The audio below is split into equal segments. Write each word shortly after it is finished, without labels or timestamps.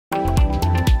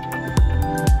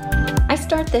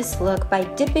start this look by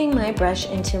dipping my brush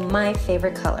into my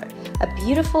favorite color, a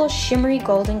beautiful shimmery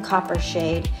golden copper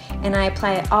shade, and I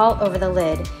apply it all over the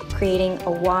lid, creating a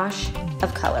wash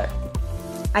of color.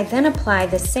 I then apply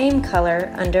the same color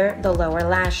under the lower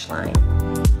lash line.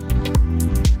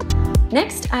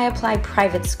 Next, I apply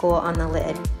Private School on the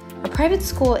lid. A Private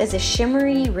School is a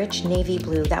shimmery, rich navy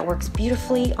blue that works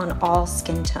beautifully on all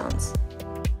skin tones.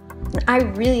 And I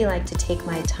really like to take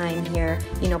my time here.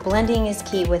 You know, blending is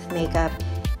key with makeup,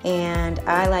 and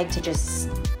I like to just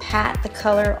pat the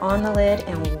color on the lid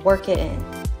and work it in.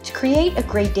 To create a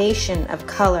gradation of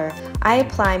color, I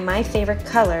apply my favorite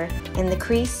color in the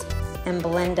crease and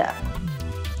blend up.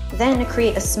 Then to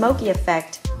create a smoky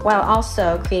effect while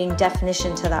also creating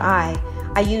definition to the eye,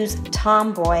 I use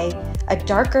Tomboy, a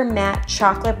darker matte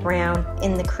chocolate brown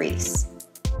in the crease.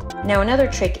 Now another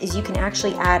trick is you can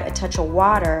actually add a touch of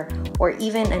water or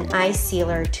even an eye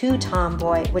sealer to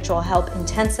Tomboy, which will help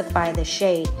intensify the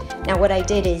shade. Now what I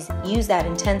did is use that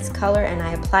intense color and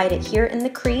I applied it here in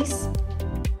the crease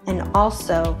and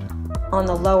also on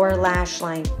the lower lash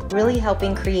line, really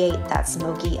helping create that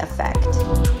smoky effect.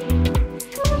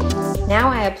 Now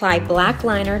I apply black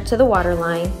liner to the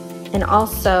waterline and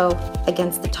also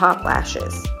against the top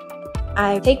lashes.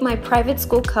 I take my Private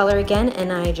School color again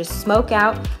and I just smoke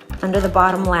out under the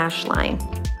bottom lash line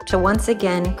to once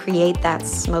again create that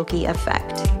smoky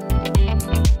effect.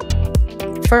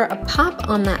 For a pop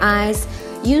on the eyes,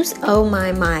 use Oh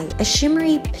My My, a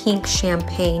shimmery pink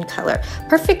champagne color,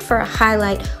 perfect for a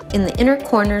highlight in the inner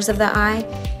corners of the eye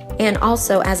and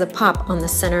also as a pop on the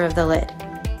center of the lid.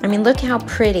 I mean, look how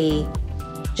pretty.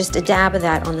 Just a dab of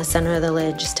that on the center of the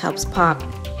lid just helps pop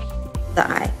the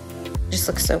eye. Just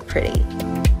looks so pretty.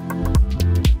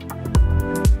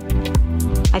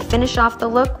 I finish off the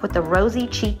look with the rosy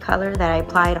cheek color that I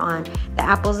applied on the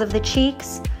apples of the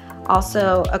cheeks,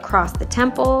 also across the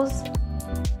temples.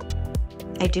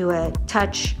 I do a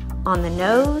touch on the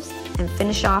nose and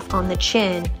finish off on the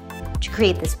chin to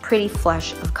create this pretty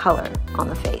flush of color on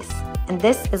the face. And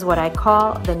this is what I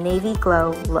call the navy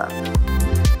glow look.